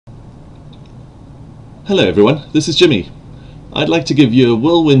Hello everyone, this is Jimme. I'd like to give you a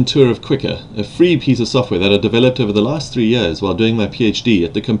whirlwind tour of Qiqqa, a free piece of software that I developed over the last 3 years while doing my PhD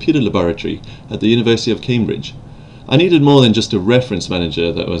at the Computer Laboratory at the University of Cambridge. I needed more than just a reference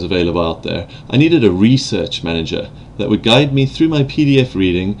manager that was available out there. I needed a research manager that would guide me through my PDF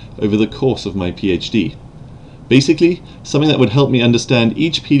reading over the course of my PhD. Basically, something that would help me understand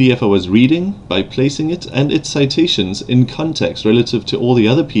each PDF I was reading by placing it and its citations in context relative to all the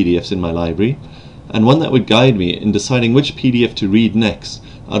other PDFs in my library, and one that would guide me in deciding which PDF to read next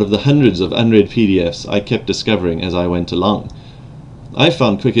out of the hundreds of unread PDFs I kept discovering as I went along. I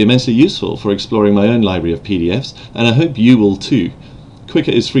found Qiqqa immensely useful for exploring my own library of PDFs, and I hope you will too. Qiqqa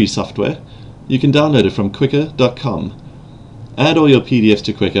is free software. You can download it from qiqqa.com. Add all your PDFs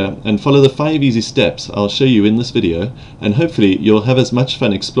to Qiqqa and follow the 5 easy steps I'll show you in this video, and hopefully you'll have as much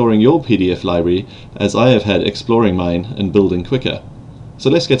fun exploring your PDF library as I have had exploring mine and building Qiqqa. So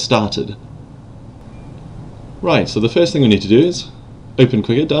let's get started. Right, so the first thing we need to do is open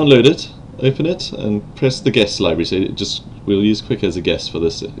Qiqqa, download it, open it, and press the guest library. So we'll use Qiqqa as a guest for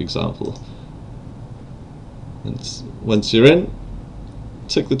this example. And once you're in,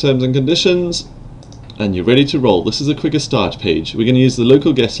 tick the terms and conditions, and you're ready to roll. This is a Qiqqa start page. We're going to use the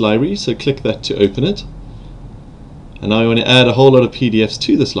local guest library, so click that to open it. And now we want to add a whole lot of PDFs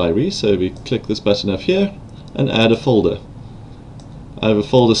to this library, so we click this button up here and add a folder. I have a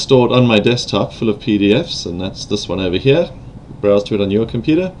folder stored on my desktop full of PDFs, and that's this one over here. Browse to it on your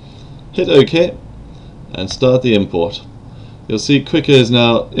computer, hit OK, and start the import. You'll see Qiqqa is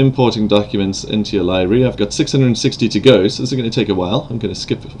now importing documents into your library. I've got 660 to go, so this is going to take a while. I'm going to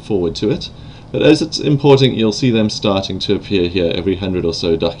skip forward to it. But as it's importing, you'll see them starting to appear here every 100 or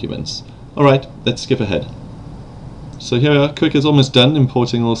so documents. Alright, let's skip ahead. So here we are, Qiqqa is almost done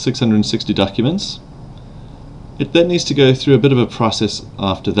importing all 660 documents. It then needs to go through a bit of a process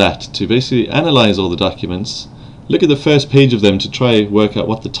after that to basically analyze all the documents, look at the first page of them to try work out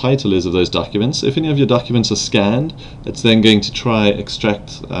what the title is of those documents. If any of your documents are scanned, it's then going to try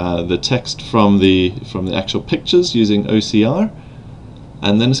extract the text from the actual pictures using OCR,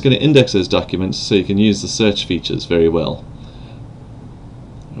 and then it's going to index those documents so you can use the search features very well.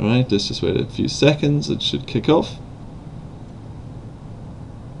 Alright, let's just wait a few seconds, it should kick off.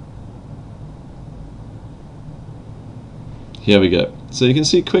 Here we go. So you can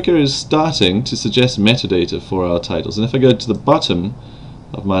see Qiqqa is starting to suggest metadata for our titles, and if I go to the bottom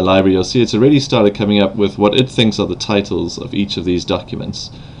of my library, you'll see it's already started coming up with what it thinks are the titles of each of these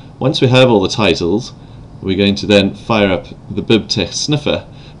documents. Once we have all the titles, we're going to then fire up the BibTeX Sniffer,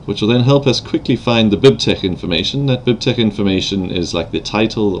 which will then help us quickly find the BibTeX information. That BibTeX information is like the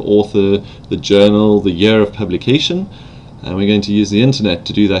title, the author, the journal, the year of publication, and we're going to use the internet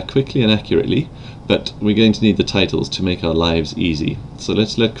to do that quickly and accurately. But we're going to need the titles to make our lives easy. So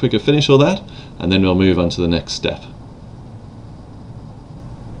let's let Qiqqa finish all that, and then we'll move on to the next step.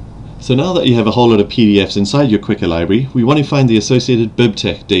 So now that you have a whole lot of PDFs inside your Qiqqa library, we want to find the associated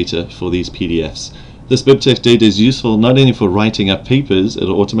BibTeX data for these PDFs. This BibTeX data is useful not only for writing up papers,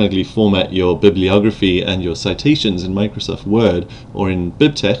 it'll automatically format your bibliography and your citations in Microsoft Word or in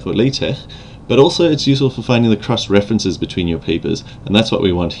BibTeX or LaTeX, but also it's useful for finding the cross-references between your papers, and that's what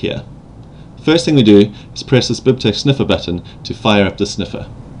we want here. First thing we do is press this BibTeX Sniffer button to fire up the sniffer.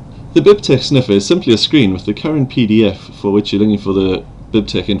 The BibTeX Sniffer is simply a screen with the current PDF for which you're looking for the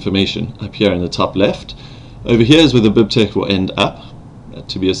BibTeX information up here in the top left. Over here is where the BibTeX will end up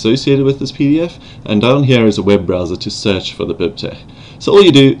to be associated with this PDF, and down here is a web browser to search for the BibTeX. So all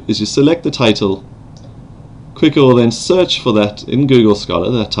you do is you select the title. Qiqqa will then search for that in Google Scholar,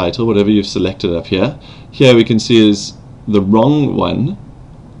 that title, whatever you've selected up here. Here we can see is the wrong one.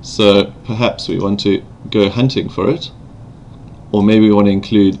 So perhaps we want to go hunting for it, or maybe we want to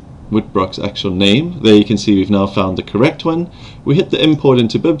include Whitbrock's actual name. There you can see we've now found the correct one. We hit the import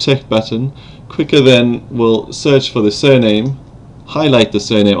into BibTeX button. Qiqqa then will search for the surname, highlight the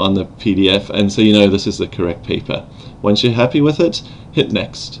surname on the PDF, and so you know this is the correct paper. Once you're happy with it, hit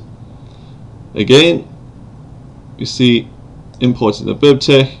next. Again, you see import into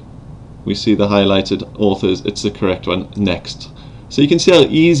BibTeX, we see the highlighted authors, it's the correct one, next. So you can see how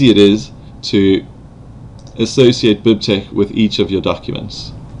easy it is to associate BibTeX with each of your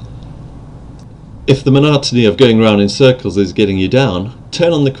documents. If the monotony of going around in circles is getting you down,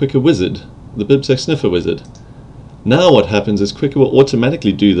 turn on the Qiqqa wizard, the BibTeX Sniffer wizard. Now what happens is Qiqqa will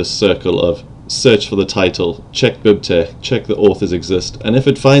automatically do this circle of search for the title, check BibTeX, check the authors exist, and if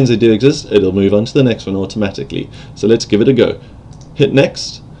it finds they do exist, it'll move on to the next one automatically. So let's give it a go. Hit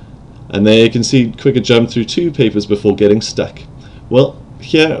next, and there you can see Qiqqa jump through 2 papers before getting stuck. Well,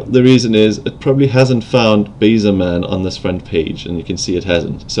 here the reason is it probably hasn't found Bezier on this front page, and you can see it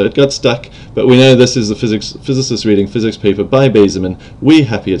hasn't. So it got stuck, but we know this is a physicist reading physics paper by Bezier. We're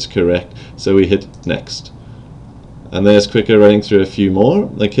happy it's correct, so we hit next. And there's Qiqqa running through a few more.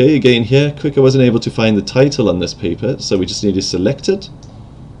 Okay, again here, Qiqqa wasn't able to find the title on this paper, so we just need to select it.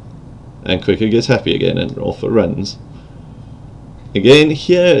 And Qiqqa gets happy again and off it runs. Again,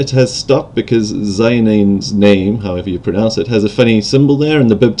 here it has stopped because Zainane's name, however you pronounce it, has a funny symbol there,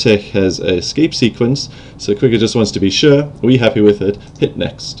 and the BibTeX has an escape sequence, so Qiqqa just wants to be sure. We're happy with it. Hit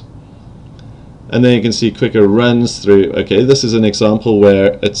next. And then you can see Qiqqa runs through. Okay, this is an example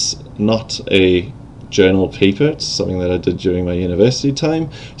where it's not a journal paper, it's something that I did during my university time.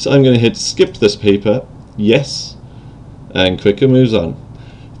 So I'm going to hit skip this paper, yes, and Qiqqa moves on.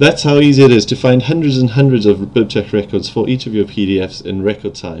 That's how easy it is to find hundreds and hundreds of BibTeX records for each of your PDFs in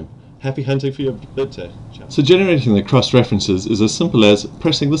record time. Happy hunting for your BibTeX. So generating the cross-references is as simple as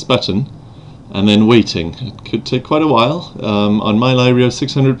pressing this button and then waiting. It could take quite a while. On my library of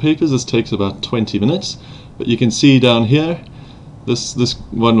 600 papers, this takes about 20 minutes. But you can see down here, this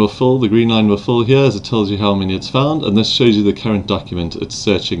one will fill, the green line will fill here as it tells you how many it's found, and this shows you the current document it's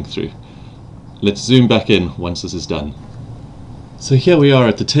searching through. Let's zoom back in once this is done. So here we are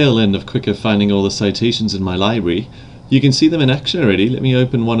at the tail end of Qiqqa finding all the citations in my library. You can see them in action already. Let me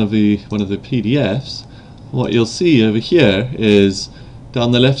open one of the PDFs. What you'll see over here is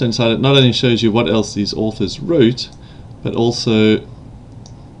down the left hand side, it not only shows you what else these authors wrote, but also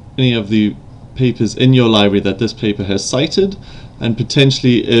any of the papers in your library that this paper has cited, and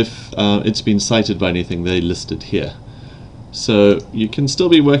potentially if it's been cited by anything, they're listed here. So you can still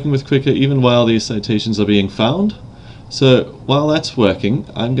be working with Qiqqa even while these citations are being found. So while that's working,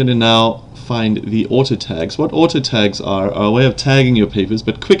 I'm going to now find the auto tags. What auto tags are a way of tagging your papers,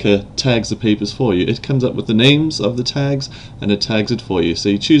 but Qiqqa tags the papers for you. It comes up with the names of the tags and it tags it for you. So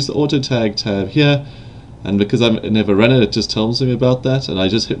you choose the auto tag tab here, and because I've never run it, it just tells me about that, and I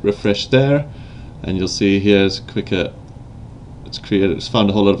just hit refresh there, and you'll see here's Qiqqa. It's found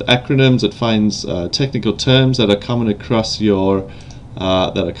a whole lot of acronyms. It finds technical terms that are common across your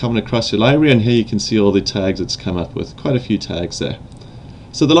library, and here you can see all the tags it's come up with. Quite a few tags there.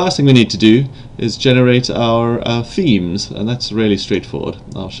 So the last thing we need to do is generate our themes, and that's really straightforward.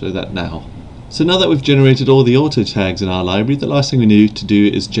 I'll show that now. So now that we've generated all the auto tags in our library, the last thing we need to do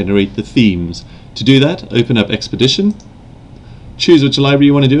is generate the themes. To do that, open up Expedition, choose which library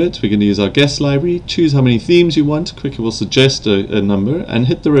you want to do it. We're going to use our guest library. Choose how many themes you want. Qiqqa will suggest a number, and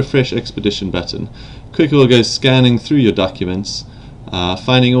hit the refresh Expedition button. Qiqqa will go scanning through your documents,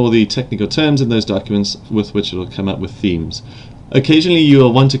 finding all the technical terms in those documents with which it will come up with themes. Occasionally you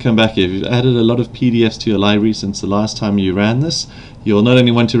will want to come back here. If you've added a lot of PDFs to your library since the last time you ran this, you'll not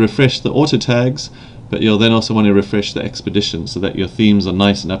only want to refresh the auto tags, but you'll then also want to refresh the Expedition so that your themes are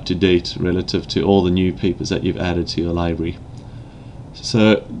nice and up to date relative to all the new papers that you've added to your library.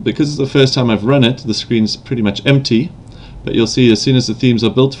 So because it's the first time I've run it, the screen's pretty much empty, but you'll see as soon as the themes are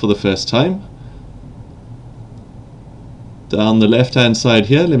built for the first time, down the left hand side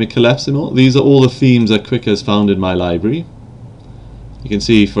here, let me collapse them all. These are all the themes that Qiqqa has found in my library. You can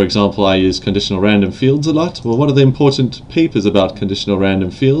see, for example, I use conditional random fields a lot. Well, what are the important papers about conditional random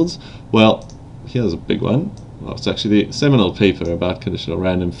fields? Well, here's a big one. Well, it's actually the seminal paper about conditional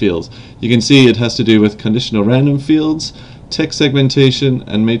random fields. You can see it has to do with conditional random fields, text segmentation,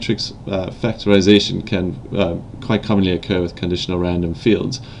 and matrix factorization can quite commonly occur with conditional random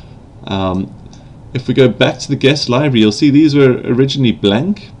fields. If we go back to the guest library, you'll see these were originally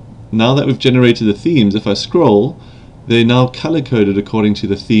blank. Now that we've generated the themes, if I scroll, they're now color-coded according to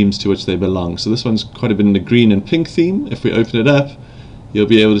the themes to which they belong. So this one's quite a bit in the green and pink theme. If we open it up, you'll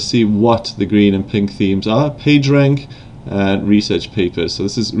be able to see what the green and pink themes are: PageRank and research papers. So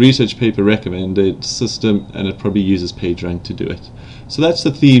this is research paper recommended system, and it probably uses PageRank to do it. So that's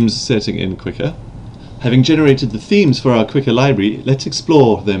the themes setting in Qiqqa. Having generated the themes for our Qiqqa library, let's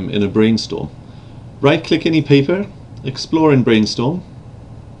explore them in a Brainstorm. Right-click any paper, explore in Brainstorm,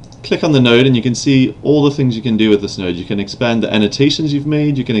 click on the node, and you can see all the things you can do with this node. You can expand the annotations you've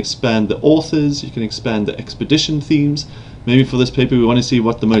made, you can expand the authors, you can expand the expedition themes. Maybe for this paper we want to see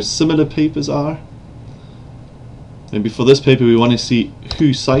what the most similar papers are. Maybe for this paper we want to see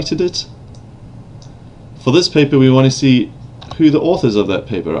who cited it. For this paper we want to see who the authors of that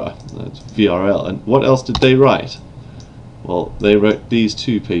paper are. That's VRL. And what else did they write? Well, they wrote these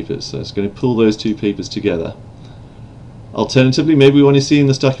two papers, so it's going to pull those two papers together. Alternatively, maybe we want to see in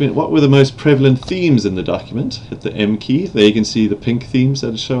this document what were the most prevalent themes in the document. Hit the M key. There you can see the pink themes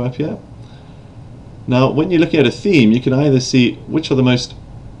that show up here. Now, when you're looking at a theme, you can either see which are the most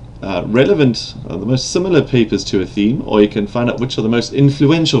relevant, the most similar papers to a theme, or you can find out which are the most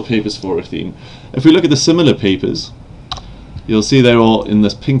influential papers for a theme. If we look at the similar papers, you'll see they're all in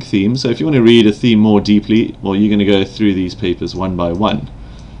this pink theme. So if you want to read a theme more deeply, well, you're going to go through these papers one by one.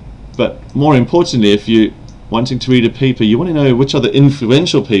 But more importantly, if you're wanting to read a paper, you want to know which are the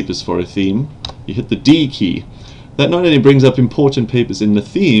influential papers for a theme, you hit the D key. That not only brings up important papers in the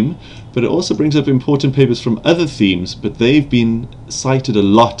theme, but it also brings up important papers from other themes, but they've been cited a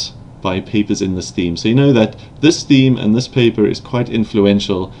lot by papers in this theme. So you know that this theme and this paper is quite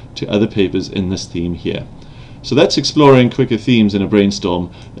influential to other papers in this theme here. So that's exploring Qiqqa themes in a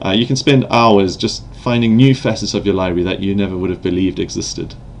brainstorm. You can spend hours just finding new facets of your library that you never would have believed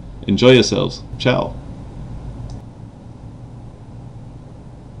existed. Enjoy yourselves. Ciao.